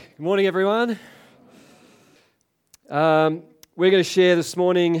Good morning, everyone. We're going to share this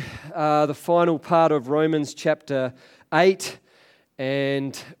morning the final part of Romans chapter 8,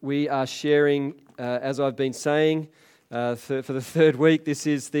 and we are sharing, as I've been saying, for the third week, this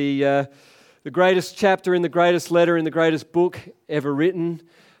is the greatest chapter in the greatest letter in the greatest book ever written.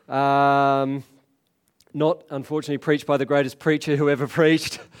 Not, unfortunately, preached by the greatest preacher who ever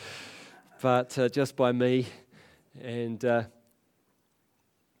preached, but just by me. And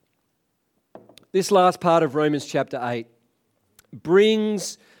this last part of Romans chapter 8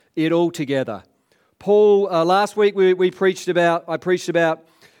 brings it all together. Paul, last week I preached about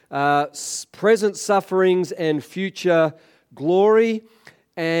present sufferings and future glory,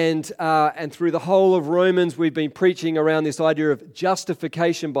 and through the whole of Romans we've been preaching around this idea of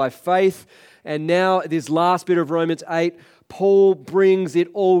justification by faith, and now this last bit of Romans 8, Paul brings it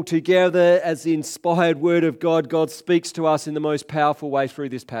all together as the inspired word of God. God speaks to us in the most powerful way through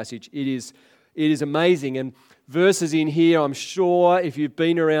this passage. It is amazing, and verses in here, I'm sure if you've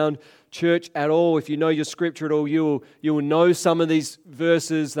been around church at all, if you know your scripture at all, you will know some of these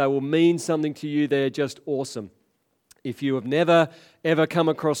verses. They will mean something to you. They're just awesome. If you have never ever come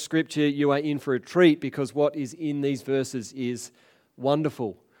across scripture, you are in for a treat, because what is in these verses is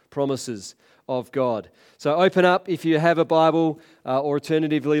wonderful promises of God. So open up, if you have a Bible, or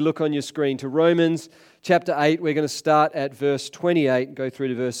alternatively look on your screen to Romans chapter 8. We're going to start at verse 28 and go through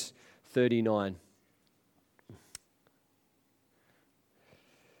to verse 39.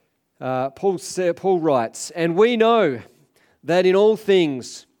 Paul writes, "And we know that in all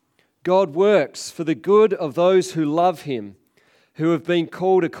things God works for the good of those who love Him, who have been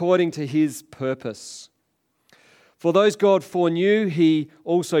called according to His purpose. For those God foreknew, He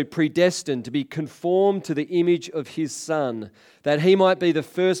also predestined to be conformed to the image of His Son, that He might be the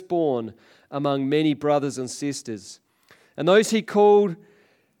firstborn among many brothers and sisters. And those He called,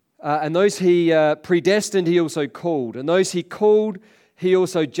 and those He predestined, He also called. And those He called, He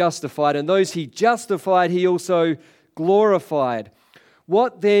also justified. And those He justified, He also glorified.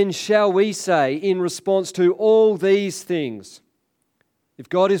 What then shall we say in response to all these things? If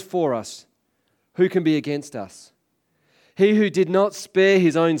God is for us, who can be against us? He who did not spare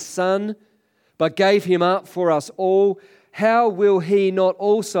His own Son, but gave Him up for us all, how will He not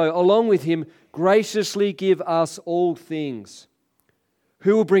also, along with Him, graciously give us all things?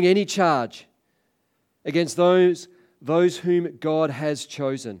 Who will bring any charge against those whom God has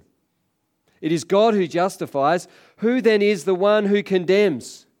chosen? It is God who justifies. Who then is the one who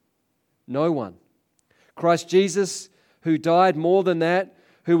condemns? No one. Christ Jesus, who died, more than that,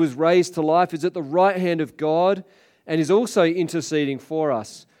 who was raised to life, is at the right hand of God and is also interceding for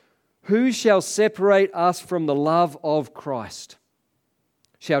us. Who shall separate us from the love of Christ?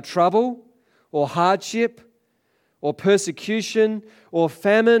 Shall trouble or hardship or persecution or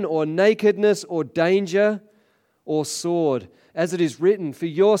famine or nakedness or danger or sword? As it is written, for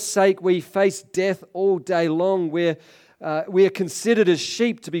your sake we face death all day long. We are considered as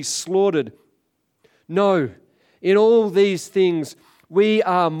sheep to be slaughtered. No, in all these things we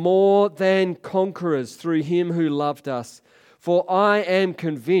are more than conquerors through Him who loved us. For I am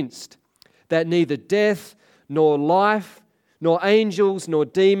convinced that neither death nor life, nor angels nor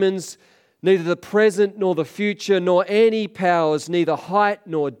demons, neither the present nor the future, nor any powers, neither height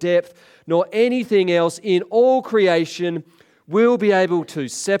nor depth, nor anything else in all creation will be able to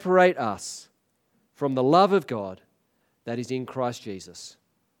separate us from the love of God that is in Christ Jesus."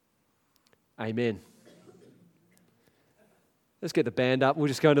 Amen. Let's get the band up. We'll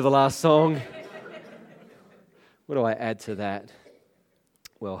just go into the last song. What do I add to that?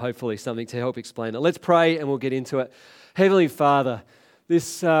 Well, hopefully something to help explain it. Let's pray and we'll get into it. Heavenly Father,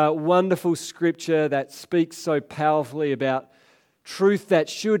 this wonderful scripture that speaks so powerfully about truth that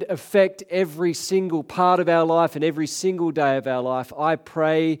should affect every single part of our life and every single day of our life, I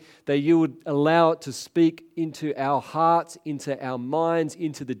pray that you would allow it to speak into our hearts, into our minds,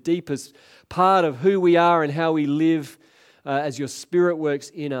 into the deepest part of who we are and how we live as your Spirit works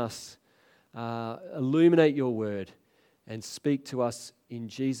in us. Illuminate your word and speak to us in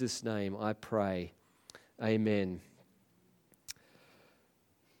Jesus' name, I pray. Amen.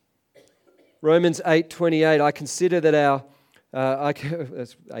 Romans 8:28, I consider that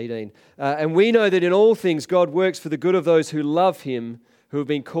that's 18. And we know that in all things God works for the good of those who love Him, who have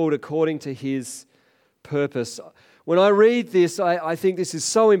been called according to His purpose. When I read this, I think this is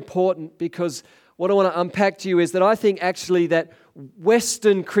so important, because what I want to unpack to you is that I think actually that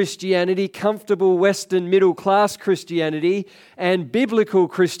Western Christianity, comfortable Western middle class Christianity, and biblical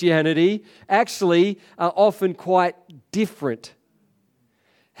Christianity actually are often quite different.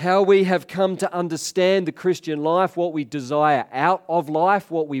 how we have come to understand the Christian life, what we desire out of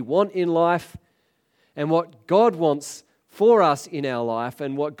life, what we want in life, and what God wants for us in our life,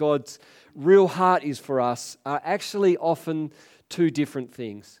 and what God's real heart is for us, are actually often two different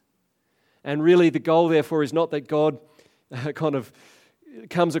things. And really the goal, therefore, is not that God kind of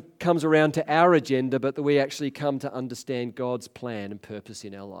comes around to our agenda, but that we actually come to understand God's plan and purpose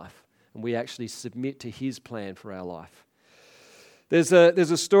in our life. And we actually submit to His plan for our life. There's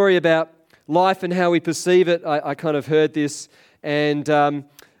a story about life and how we perceive it. I kind of heard this, and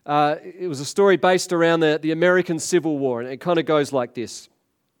it was a story based around the American Civil War, and it kind of goes like this.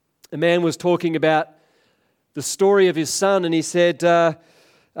 A man was talking about the story of his son, and he said,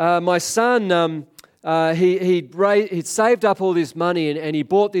 my son, he'd saved up all this money, and he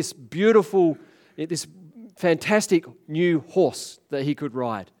bought this fantastic new horse that he could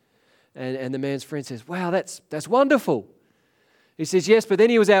ride. And the man's friend says, wow, that's wonderful. He says, yes, but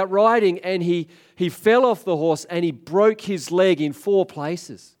then he was out riding, and he fell off the horse, and he broke his leg in 4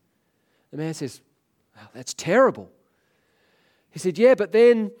 places. The man says, wow, that's terrible. He said, yeah, but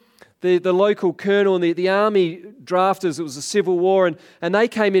then the local colonel and the army drafters, it was a civil war, and they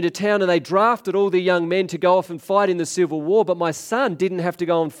came into town and they drafted all the young men to go off and fight in the civil war, but my son didn't have to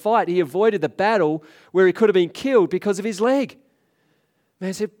go and fight. He avoided the battle where he could have been killed because of his leg. The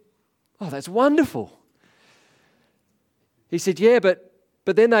man said, oh, that's wonderful. He said, yeah, but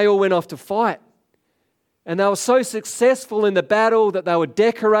then they all went off to fight. And they were so successful in the battle that they were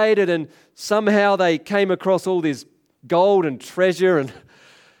decorated, and somehow they came across all this gold and treasure,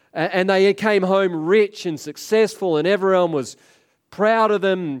 and they came home rich and successful, and everyone was proud of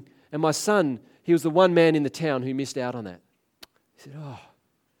them. And my son, he was the one man in the town who missed out on that. He said, oh,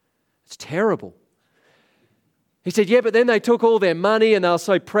 it's terrible. He said, yeah, but then they took all their money and they were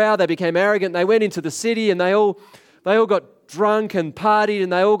so proud, they became arrogant. They went into the city and they all got drunk and partied,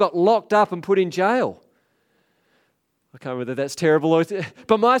 and they all got locked up and put in jail. I can't remember whether that's terrible or...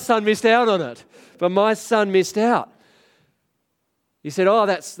 But my son missed out on it. He said, oh,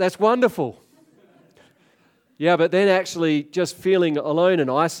 that's wonderful. Yeah, but then actually just feeling alone and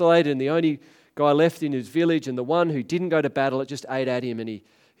isolated, and the only guy left in his village, and the one who didn't go to battle, it just ate at him, and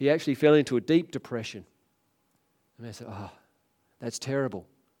he actually fell into a deep depression. And I said, oh, that's terrible.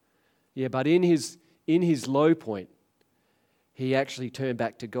 Yeah, but in his low point, he actually turned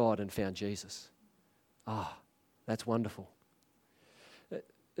back to God and found Jesus. Ah, that's wonderful.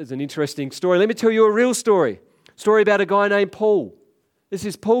 It's an interesting story. Let me tell you a real story. Story about a guy named Paul. This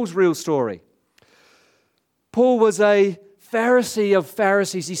is Paul's real story. Paul was a Pharisee of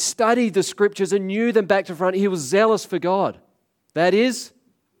Pharisees. He studied the scriptures and knew them back to front. He was zealous for God. That is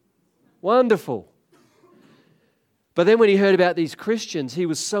wonderful. But then when he heard about these Christians, he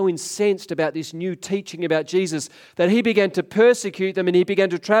was so incensed about this new teaching about Jesus that he began to persecute them, and he began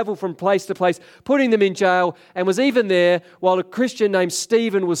to travel from place to place, putting them in jail, and was even there while a Christian named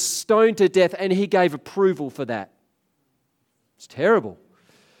Stephen was stoned to death, and he gave approval for that. It's terrible.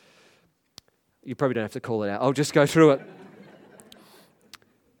 You probably don't have to call it out. I'll just go through it.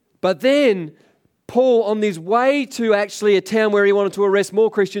 But then Paul, on his way to actually a town where he wanted to arrest more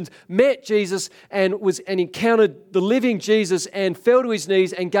Christians, met Jesus and encountered the living Jesus and fell to his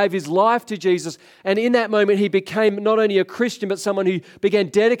knees and gave his life to Jesus. And in that moment, he became not only a Christian, but someone who began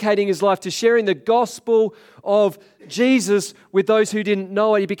dedicating his life to sharing the gospel of Jesus with those who didn't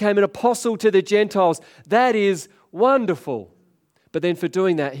know it. He became an apostle to the Gentiles. That is wonderful. But then for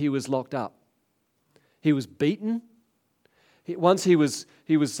doing that, he was locked up. He was beaten. Once he was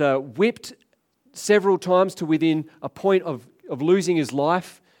whipped several times to within a point of losing his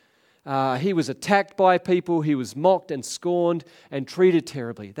life. He was attacked by people. He was mocked and scorned and treated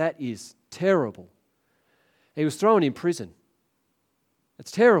terribly. That is terrible. He was thrown in prison.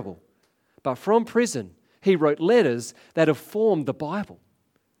 That's terrible. But from prison, he wrote letters that have formed the Bible.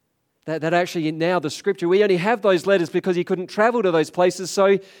 That actually now the scripture, we only have those letters because he couldn't travel to those places,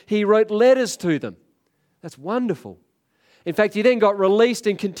 so he wrote letters to them. That's wonderful. In fact, he then got released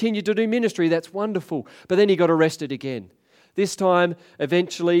and continued to do ministry. That's wonderful. But then he got arrested again. This time,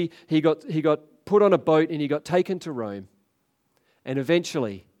 eventually, he got put on a boat and he got taken to Rome. And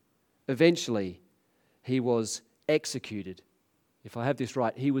eventually, he was executed. If I have this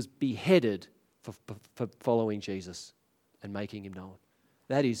right, he was beheaded for following Jesus and making him known.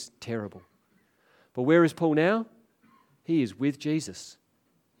 That is terrible. But where is Paul now? He is with Jesus.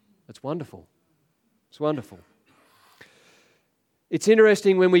 That's wonderful. It's wonderful. It's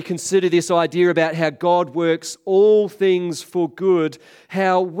interesting when we consider this idea about how God works all things for good,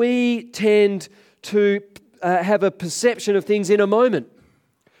 how we tend to have a perception of things in a moment.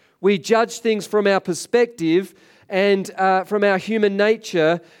 We judge things from our perspective, and from our human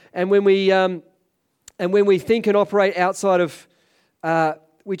nature, and when we think and operate outside of,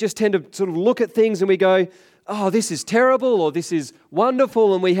 we just tend to sort of look at things and we go, oh, this is terrible, or this is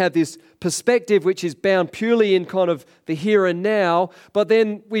wonderful, and we have this perspective which is bound purely in kind of the here and now, but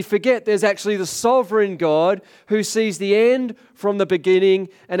then we forget there's actually the sovereign God who sees the end from the beginning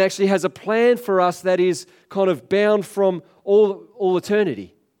and actually has a plan for us that is kind of bound from all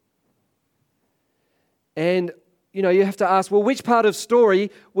eternity. And you have to ask, well, which part of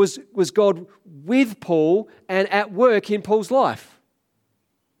story was God with Paul and at work in Paul's life?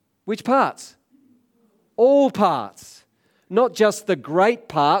 Which parts? All parts. Not just the great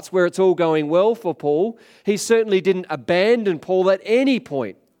parts where it's all going well for Paul. He certainly didn't abandon Paul at any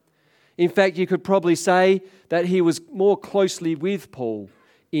point. In fact, you could probably say that he was more closely with Paul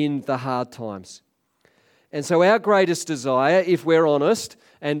in the hard times. And so our greatest desire, if we're honest,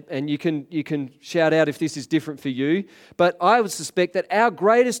 and you can shout out if this is different for you, but I would suspect that our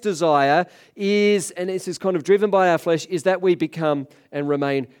greatest desire is, and this is kind of driven by our flesh, is that we become and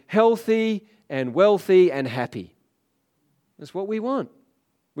remain healthy and wealthy and happy. That's what we want.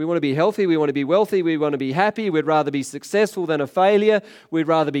 We want to be healthy, we want to be wealthy, we want to be happy, we'd rather be successful than a failure, we'd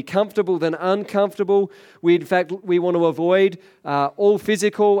rather be comfortable than uncomfortable. We want to avoid all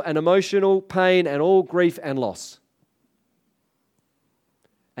physical and emotional pain and all grief and loss.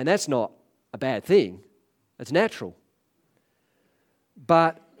 And that's not a bad thing. That's natural.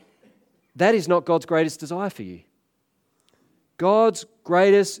 But that is not God's greatest desire for you. God's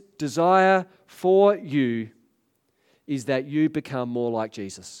greatest desire for you is that you become more like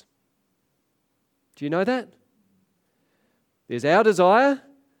Jesus. Do you know that? There's our desire,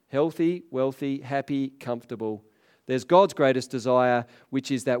 healthy, wealthy, happy, comfortable. There's God's greatest desire,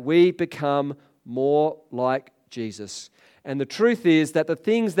 which is that we become more like Jesus. And the truth is that the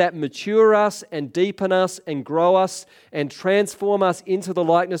things that mature us and deepen us and grow us and transform us into the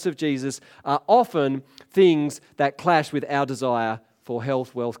likeness of Jesus are often things that clash with our desire for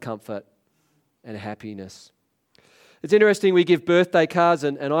health, wealth, comfort, and happiness. It's interesting, we give birthday cards,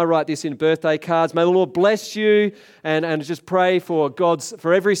 and I write this in birthday cards. May the Lord bless you, and just pray for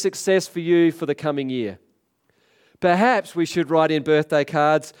every success for you for the coming year. Perhaps we should write in birthday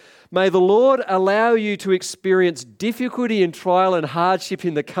cards, may the Lord allow you to experience difficulty and trial and hardship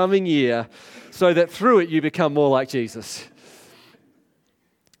in the coming year, so that through it you become more like Jesus.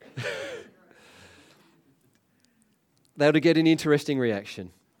 That would get an interesting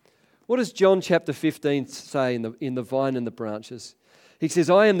reaction. What does John chapter 15 say in the vine and the branches? He says,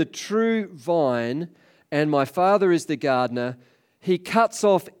 I am the true vine, and my Father is the gardener. He cuts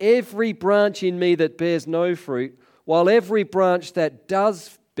off every branch in me that bears no fruit, while every branch that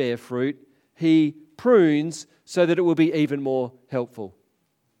does bear fruit, he prunes so that it will be even more helpful.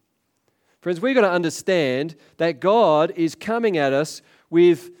 Friends, we've got to understand that God is coming at us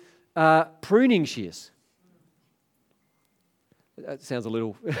with pruning shears. That sounds a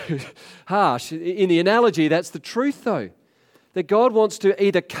little harsh. In the analogy, that's the truth, though. That God wants to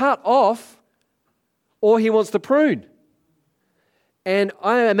either cut off or he wants to prune. And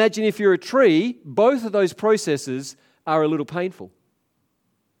I imagine if you're a tree, both of those processes are a little painful.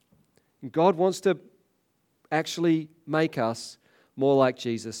 And God wants to actually make us more like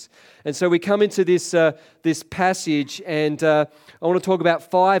Jesus. And so we come into this passage, and I want to talk about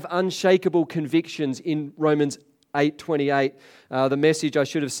 5 unshakable convictions in Romans 8:28. The message, I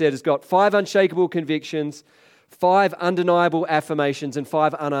should have said, has got 5 unshakable convictions, 5 undeniable affirmations, and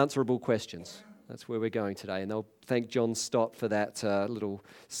 5 unanswerable questions. That's where we're going today, and I'll thank John Stott for that little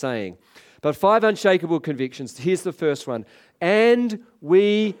saying. But 5 unshakable convictions. Here's the first one. And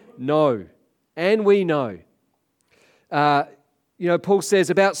we know. And we know. Paul says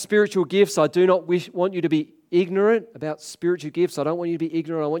about spiritual gifts, I do not want you to be ignorant about spiritual gifts. I don't want you to be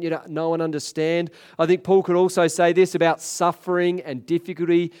ignorant. I want you to know and understand. I think Paul could also say this about suffering and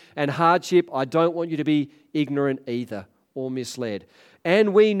difficulty and hardship. I don't want you to be ignorant either or misled.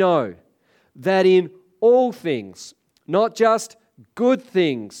 And we know that in all things, not just good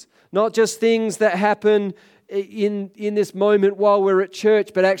things, not just things that happen in this moment while we're at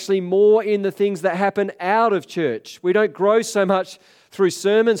church, but actually more in the things that happen out of church. We don't grow so much through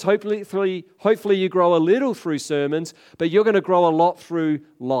sermons. Hopefully you grow a little through sermons, but you're going to grow a lot through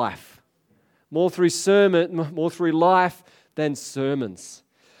life. More through life than sermons.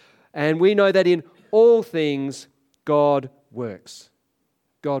 And we know that in all things, God works.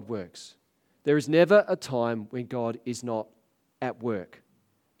 God works. There is never a time when God is not at work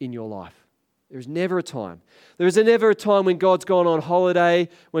in your life There is never a time. There is never a time when God's gone on holiday,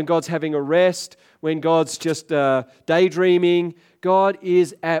 when God's having a rest, when God's just daydreaming. God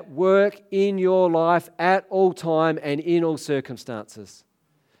is at work in your life at all time and in all circumstances.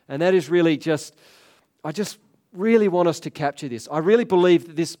 And that is really I just really want us to capture this. I really believe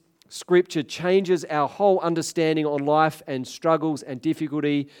that this Scripture changes our whole understanding on life and struggles and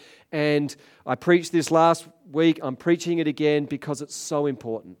difficulty. And I preached this last week. I'm preaching it again because it's so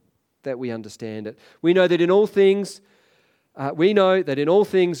important that we understand it. We know that in all things,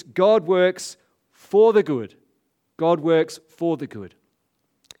 God works for the good. God works for the good.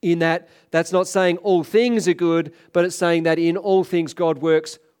 In that's not saying all things are good, but it's saying that in all things God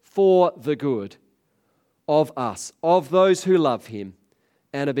works for the good of us, of those who love Him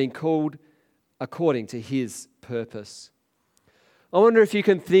and have been called according to His purpose. I wonder if you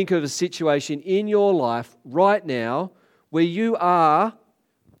can think of a situation in your life right now where you are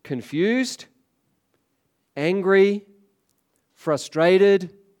confused, angry,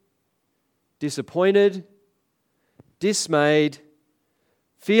 frustrated, disappointed, dismayed,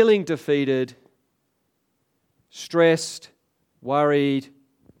 feeling defeated, stressed, worried,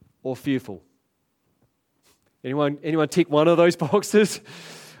 or fearful. Anyone tick one of those boxes?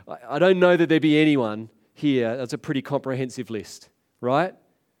 I don't know that there'd be anyone here. That's a pretty comprehensive list, right?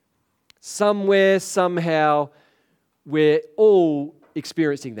 Somewhere, somehow, we're all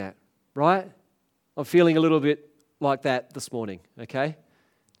experiencing that, right? I'm feeling a little bit like that this morning, okay?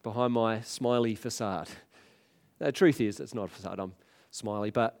 Behind my smiley facade. The truth is, it's not a facade, I'm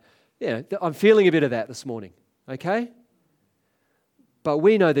smiley, but yeah, I'm feeling a bit of that this morning, okay? But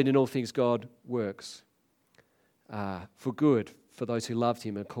we know that in all things God works for good, for those who loved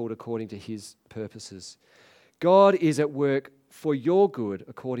Him and called according to His purposes. God is at work for your good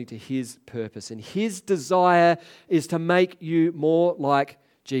according to His purpose, and His desire is to make you more like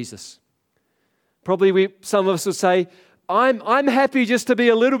Jesus. Probably some of us will say, I'm happy just to be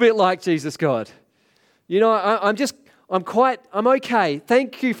a little bit like Jesus, God. You know, I'm okay.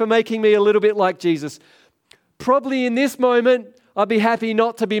 Thank you for making me a little bit like Jesus. Probably in this moment, I'd be happy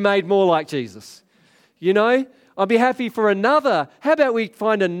not to be made more like Jesus. You know, I'd be happy for another. How about we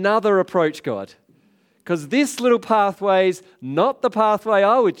find another approach, God? Because this little pathway's not the pathway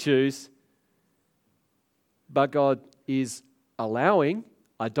I would choose. But God is allowing,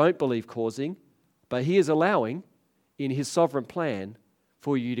 I don't believe causing, but He is allowing in His sovereign plan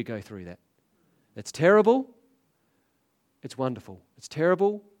for you to go through that. It's terrible. It's wonderful. It's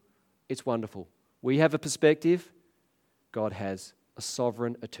terrible. It's wonderful. We have a perspective. God has a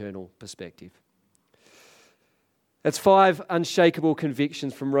sovereign, eternal perspective. That's 5 unshakable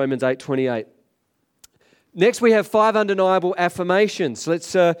convictions from Romans 8:28. Next, we have 5 undeniable affirmations.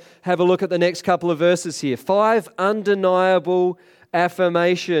 Let's have a look at the next couple of verses here. 5 undeniable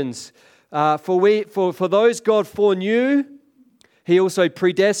affirmations. For those God foreknew, He also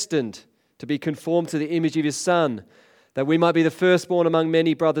predestined to be conformed to the image of His Son, that we might be the firstborn among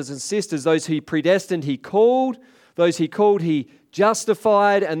many brothers and sisters. Those He predestined, He called. Those He called, He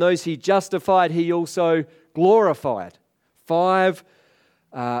justified. And those He justified, He also glorified. 5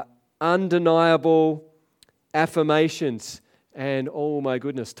 undeniable affirmations. And oh my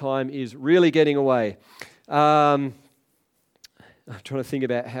goodness, time is really getting away. I'm trying to think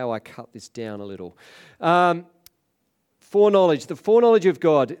about how I cut this down a little. Foreknowledge, the foreknowledge of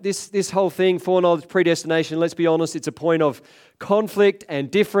God. This whole thing, foreknowledge, predestination, let's be honest, it's a point of conflict and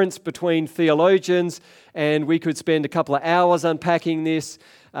difference between theologians, and we could spend a couple of hours unpacking this.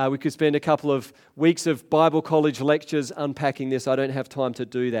 We could spend a couple of weeks of Bible college lectures unpacking this. I don't have time to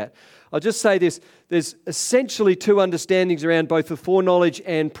do that. I'll just say this. There's essentially 2 understandings around both the foreknowledge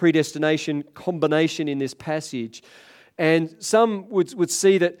and predestination combination in this passage. And some would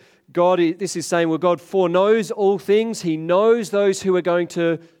see that this is saying, well, God foreknows all things. He knows those who are going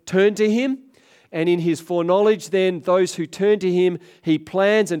to turn to Him. And in His foreknowledge, then, those who turn to Him, He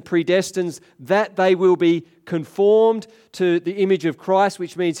plans and predestines that they will be conformed to the image of Christ,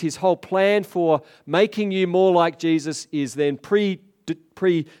 which means His whole plan for making you more like Jesus is then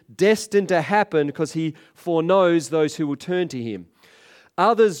predestined to happen because He foreknows those who will turn to Him.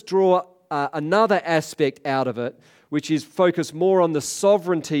 Others draw another aspect out of it, which is focused more on the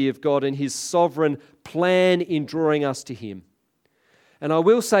sovereignty of God and His sovereign plan in drawing us to Him. And I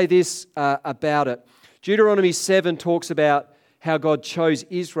will say this about it. Deuteronomy 7 talks about how God chose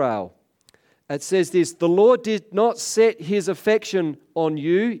Israel. It says this, "The Lord did not set His affection on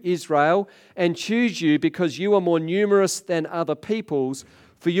you, Israel, and choose you because you are more numerous than other peoples,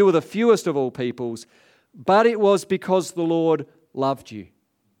 for you are the fewest of all peoples, but it was because the Lord loved you."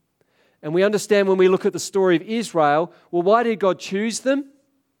 And we understand when we look at the story of Israel, well, why did God choose them?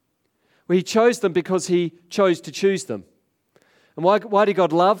 Well, he chose them because he chose to choose them. And why did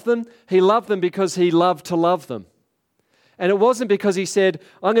God love them? He loved them because he loved to love them. And it wasn't because he said,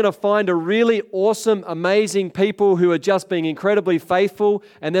 I'm going to find a really awesome, amazing people who are just being incredibly faithful,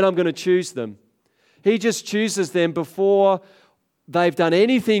 and then I'm going to choose them. He just chooses them before they've done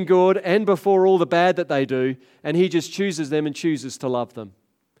anything good and before all the bad that they do, and he just chooses them and chooses to love them.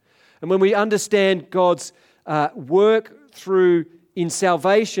 And when we understand God's work in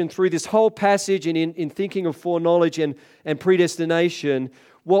salvation through this whole passage and in thinking of foreknowledge and predestination,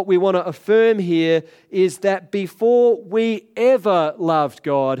 what we want to affirm here is that before we ever loved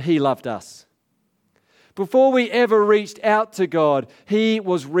God, he loved us. Before we ever reached out to God, he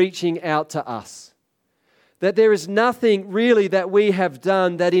was reaching out to us. That there is nothing really that we have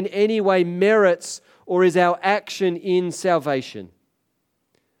done that in any way merits or is our action in salvation.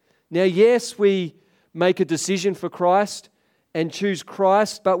 Now, yes, we make a decision for Christ and choose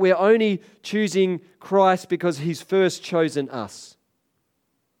Christ, but we're only choosing Christ because he's first chosen us.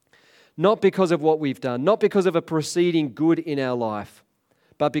 Not because of what we've done, not because of a preceding good in our life,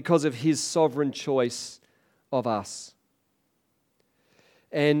 but because of his sovereign choice of us.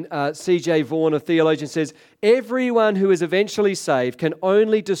 And C.J. Vaughan, a theologian, says, everyone who is eventually saved can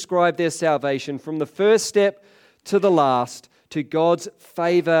only describe their salvation from the first step to the last to God's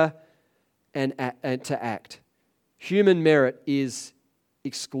favor and to act. Human merit is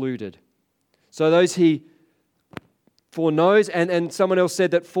excluded. So those he foreknows, and someone else said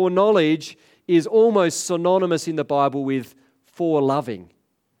that foreknowledge is almost synonymous in the Bible with foreloving.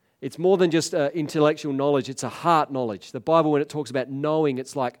 It's more than just intellectual knowledge, it's a heart knowledge. The Bible, when it talks about knowing,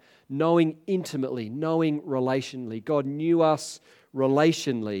 it's like knowing intimately, knowing relationally. God knew us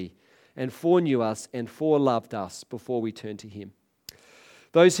relationally and foreknew us and foreloved us before we turned to him.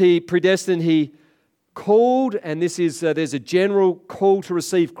 Those he predestined, he called, and this is there's a general call to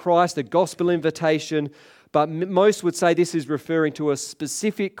receive Christ, a gospel invitation, but most would say this is referring to a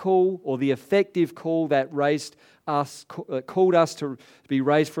specific call or the effective call that called us to be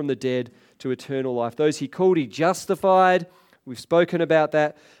raised from the dead to eternal life. Those he called, he justified. We've spoken about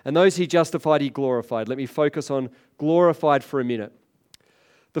that. And those he justified, he glorified. Let me focus on glorified for a minute.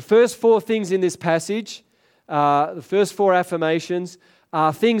 The first four things in this passage, the first four affirmations,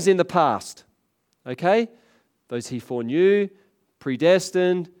 are things in the past. Okay? Those he foreknew,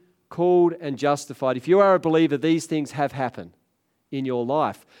 predestined, called, and justified. If you are a believer, these things have happened in your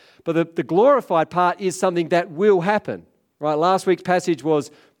life. But the glorified part is something that will happen. Right? Last week's passage was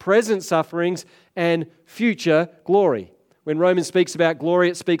present sufferings and future glory. When Romans speaks about glory,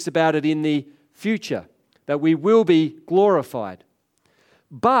 it speaks about it in the future, that we will be glorified.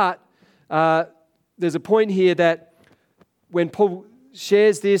 But there's a point here that when Paul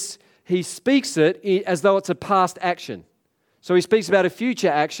shares this, he speaks it as though it's a past action. So he speaks about a future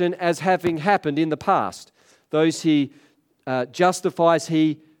action as having happened in the past. Those he justifies,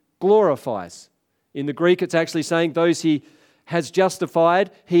 he glorifies. In the Greek, it's actually saying those he has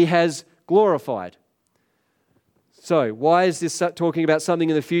justified, he has glorified. So why is this talking about something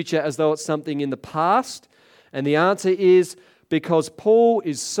in the future as though it's something in the past? And the answer is because Paul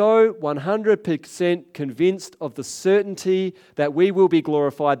is so 100% convinced of the certainty that we will be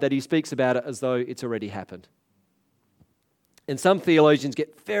glorified that he speaks about it as though it's already happened. And some theologians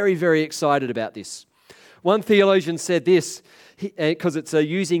get very, very excited about this. One theologian said this, because it's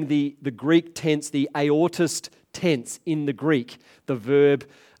using the Greek tense, the aorist tense in the Greek, the verb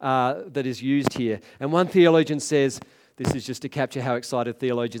that is used here. And one theologian says, this is just to capture how excited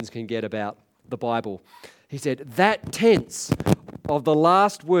theologians can get about the Bible. He said, that tense of the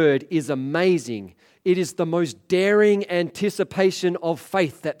last word is amazing. It is the most daring anticipation of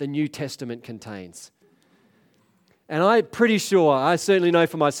faith that the New Testament contains. And I'm pretty sure, I certainly know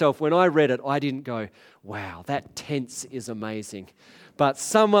for myself, when I read it, I didn't go, wow, that tense is amazing. But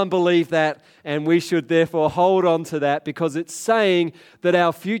someone believed that, and we should therefore hold on to that because it's saying that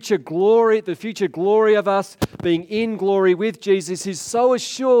our future glory, the future glory of us being in glory with Jesus is so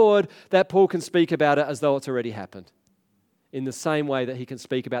assured that Paul can speak about it as though it's already happened. In the same way that he can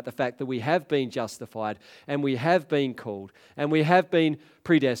speak about the fact that we have been justified and we have been called and we have been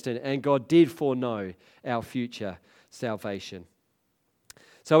predestined and God did foreknow our future salvation.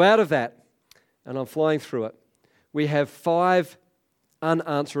 So out of that, and I'm flying through it, we have 5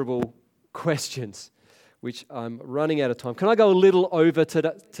 unanswerable questions, which I'm running out of time. Can I go a little over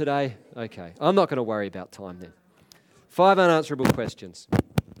today? Okay, I'm not going to worry about time then. 5 unanswerable questions.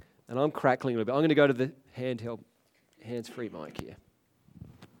 And I'm crackling a little bit. I'm going to go to the handheld, hands-free mic here.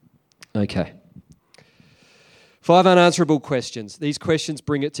 Okay. 5 unanswerable questions. These questions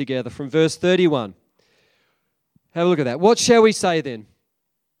bring it together. From verse 31, have a look at that. What shall we say then?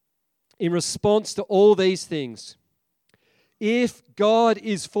 in response to all these things, if God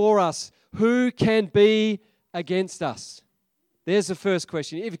is for us, who can be against us? There's the first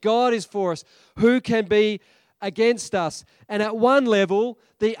question. If God is for us, who can be against us? And at one level,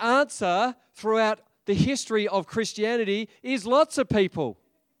 the answer throughout the history of Christianity is lots of people.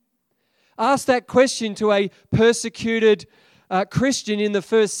 Ask that question to a persecuted Christian in the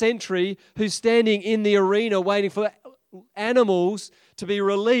first century who's standing in the arena waiting for animals to be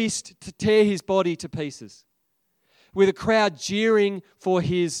released to tear his body to pieces, with a crowd jeering for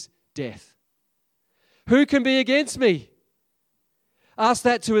his death. Who can be against me? Ask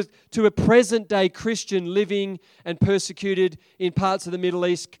that to a present-day Christian living and persecuted in parts of the Middle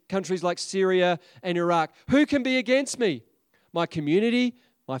East, countries like Syria and Iraq. Who can be against me? My community,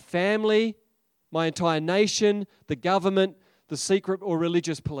 my family, my entire nation, the government, the secret or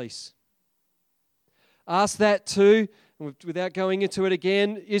religious police. Ask that too, without going into it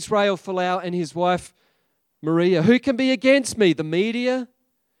again, Israel Folau and his wife Maria. Who can be against me? The media,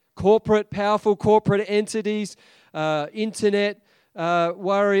 powerful corporate entities, internet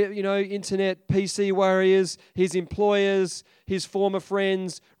internet PC warriors, his employers, his former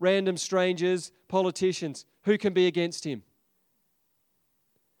friends, random strangers, politicians. Who can be against him?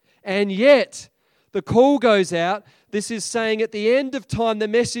 And yet, the call goes out. This is saying at the end of time, the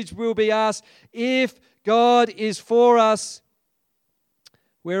message will be asked, if God is for us,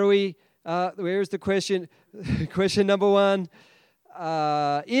 where are we? Where is the question? Question number one.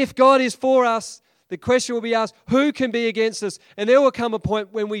 If God is for us, the question will be asked, who can be against us? And there will come a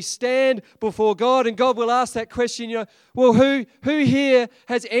point when we stand before God and God will ask that question, well, who here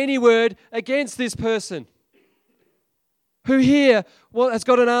has any word against this person? Who here has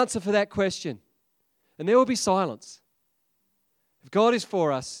got an answer for that question? And there will be silence. If God is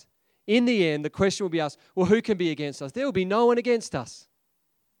for us, in the end, the question will be asked, well, who can be against us? There will be no one against us.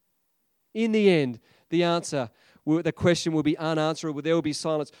 In the end, the question will be unanswerable. There will be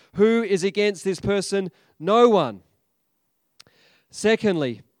silence. Who is against this person? No one.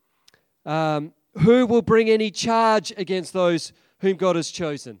 Secondly, who will bring any charge against those whom God has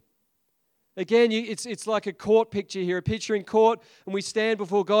chosen? Again, it's like a court picture here, a picture in court, and we stand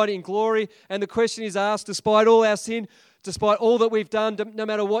before God in glory, and the question is asked, despite all our sin, despite all that we've done, no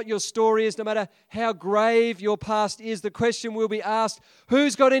matter what your story is, no matter how grave your past is, the question will be asked,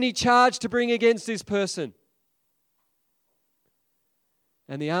 who's got any charge to bring against this person?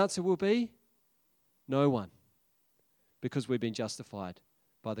 And the answer will be, no one, because we've been justified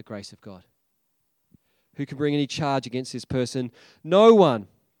by the grace of God. Who can bring any charge against this person? No one.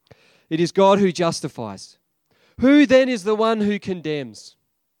 It is God who justifies. Who then is the one who condemns?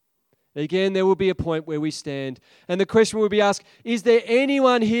 Again, there will be a point where we stand, and the question will be asked, is there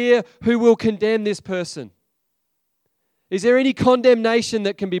anyone here who will condemn this person? Is there any condemnation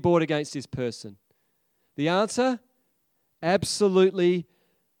that can be brought against this person? The answer? Absolutely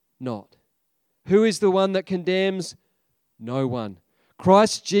not. Who is the one that condemns? No one.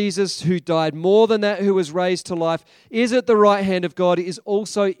 Christ Jesus, who died, more than that, who was raised to life, is at the right hand of God, is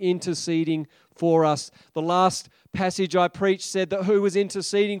also interceding for us. The last passage I preached said that who was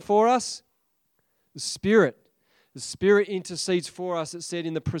interceding for us? The Spirit. The Spirit intercedes for us, it said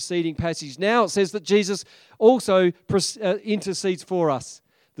in the preceding passage. Now it says that Jesus also intercedes for us.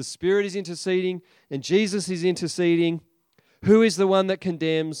 The Spirit is interceding and Jesus is interceding. Who is the one that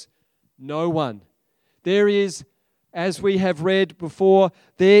condemns? No one. There is, as we have read before,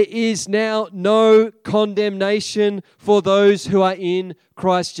 there is now no condemnation for those who are in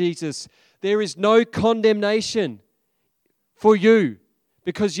Christ Jesus. There is no condemnation for you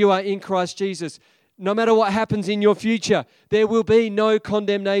because you are in Christ Jesus. No matter what happens in your future, there will be no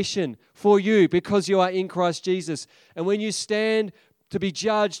condemnation for you because you are in Christ Jesus. And when you stand to be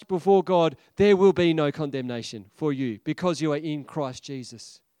judged before God, there will be no condemnation for you because you are in Christ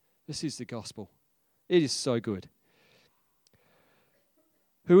Jesus. This is the gospel. It is so good.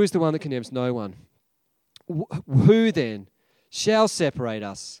 Who is the one that condemns? No one. Who then shall separate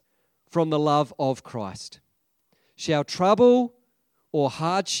us from the love of Christ? Shall trouble or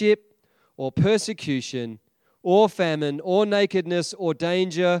hardship or persecution or famine or nakedness or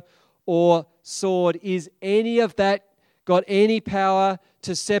danger or sword, is any of that got any power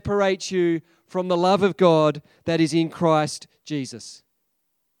to separate you from the love of God that is in Christ Jesus?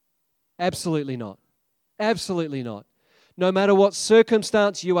 Absolutely not. Absolutely not. No matter what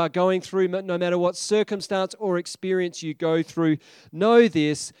circumstance you are going through, no matter what circumstance or experience you go through, know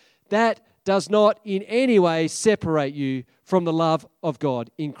this, that does not in any way separate you from the love of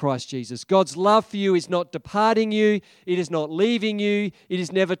God in Christ Jesus. God's love for you is not departing you. It is not leaving you. It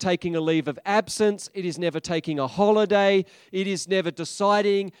is never taking a leave of absence. It is never taking a holiday. It is never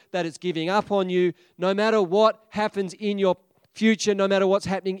deciding that it's giving up on you. No matter what happens in your future, no matter what's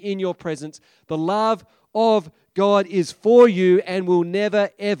happening in your presence, the love of God is for you and will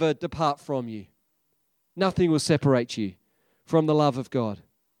never, ever depart from you. Nothing will separate you from the love of God.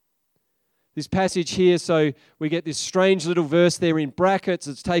 This passage here, so we get this strange little verse there in brackets.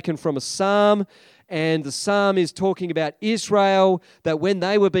 It's taken from a psalm, and the psalm is talking about Israel, that when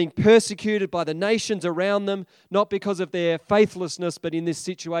they were being persecuted by the nations around them, not because of their faithlessness, but in this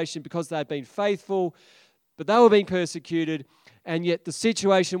situation because they had been faithful, but they were being persecuted, and yet the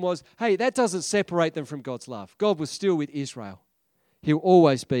situation was, hey, that doesn't separate them from God's love. God was still with Israel. He'll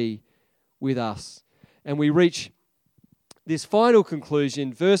always be with us. And we reach this final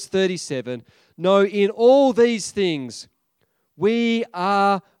conclusion, verse 37, no, in all these things, we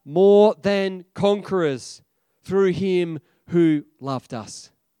are more than conquerors through him who loved us.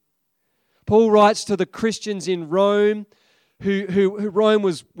 Paul writes to the Christians in Rome, who Rome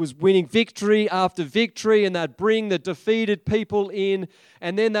was winning victory after victory, and they'd bring the defeated people in,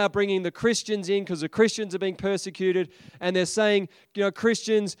 and then they're bringing the Christians in because the Christians are being persecuted, and they're saying,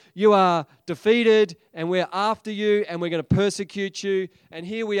 Christians, you are defeated, and we're after you, and we're going to persecute you, and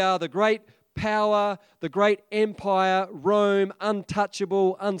here we are, the great power, the great empire, Rome,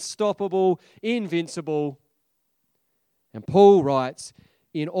 untouchable, unstoppable, invincible. And Paul writes,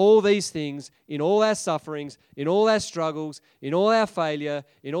 in all these things, in all our sufferings, in all our struggles, in all our failure,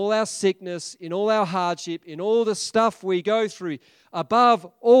 in all our sickness, in all our hardship, in all the stuff we go through, above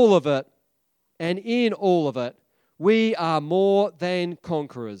all of it and in all of it, we are more than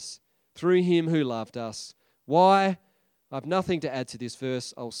conquerors through him who loved us. Why? I have nothing to add to this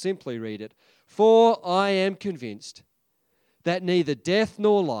verse. I'll simply read it. For I am convinced that neither death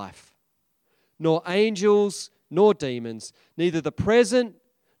nor life, nor angels nor demons, neither the present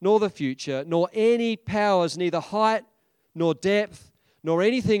nor the future, nor any powers, neither height nor depth, nor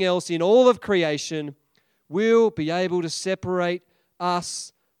anything else in all of creation will be able to separate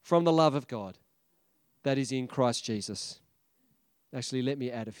us from the love of God that is in Christ Jesus. Actually, let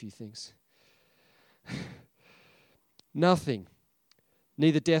me add a few things. Nothing,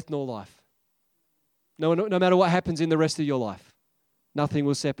 neither death nor life. No matter what happens in the rest of your life, nothing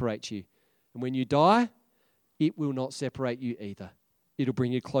will separate you. And when you die, it will not separate you either. It'll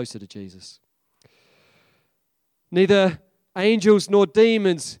bring you closer to Jesus. Neither angels nor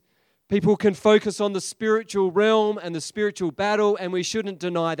demons. People can focus on the spiritual realm and the spiritual battle, and we shouldn't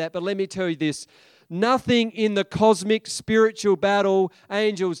deny that. But let me tell you this. Nothing in the cosmic spiritual battle,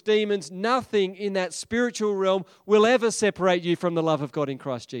 angels, demons, nothing in that spiritual realm will ever separate you from the love of God in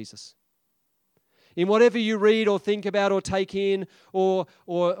Christ Jesus. In whatever you read or think about or take in or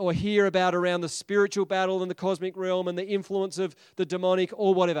hear about around the spiritual battle and the cosmic realm and the influence of the demonic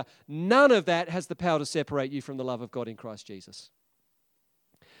or whatever, none of that has the power to separate you from the love of God in Christ Jesus.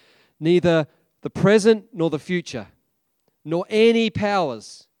 Neither the present nor the future, nor any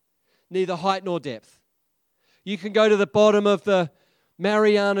powers, neither height nor depth. You can go to the bottom of the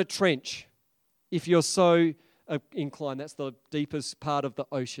Mariana Trench if you're so inclined. That's the deepest part of the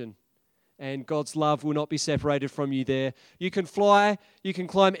ocean. And God's love will not be separated from you there. You can fly, you can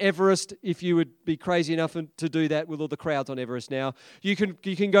climb Everest if you would be crazy enough to do that with all the crowds on Everest now. You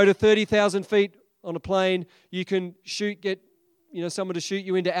can go to 30,000 feet on a plane. You can get someone to shoot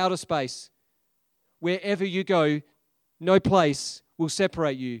you into outer space. Wherever you go, no place will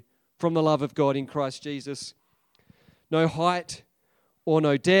separate you from the love of God in Christ Jesus. No height or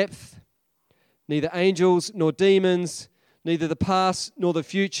no depth, neither angels nor demons, neither the past nor the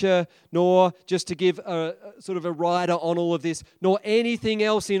future, nor, just to give a sort of a rider on all of this, nor anything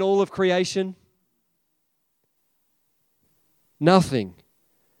else in all of creation. Nothing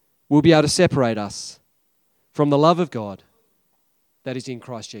will be able to separate us from the love of God that is in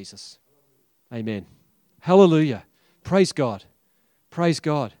Christ Jesus. Amen. Hallelujah. Praise God. Praise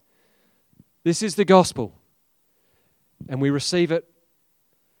God. This is the gospel, and we receive it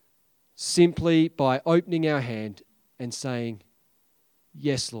simply by opening our hand and saying,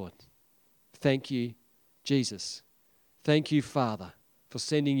 yes, Lord. Thank you, Jesus. Thank you, Father, for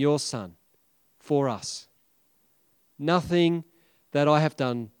sending your Son for us. Nothing that I have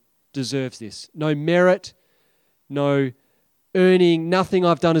done deserves this. No merit, no earning, nothing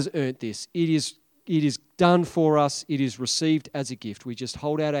I've done has earned this. It is done for us. It is received as a gift. We just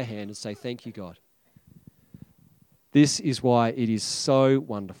hold out our hand and say, thank you, God. This is why it is so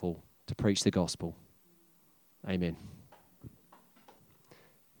wonderful to preach the gospel. Amen.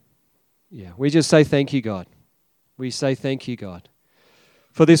 Yeah, we just say thank you, God. We say thank you, God,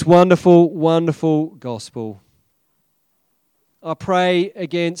 for this wonderful, wonderful gospel. I pray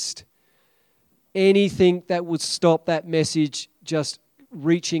against anything that would stop that message just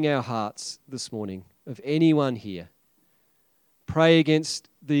reaching our hearts this morning of anyone here. Pray against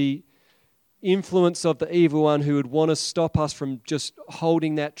the influence of the evil one who would want to stop us from just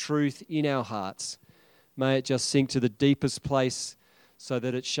holding that truth in our hearts. May it just sink to the deepest place so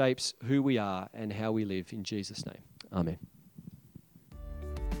that it shapes who we are and how we live. In Jesus' name, amen.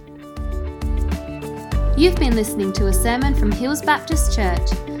 You've been listening to a sermon from Hills Baptist Church.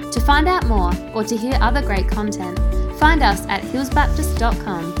 To find out more or to hear other great content, find us at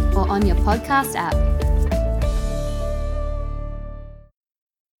hillsbaptist.com or on your podcast app.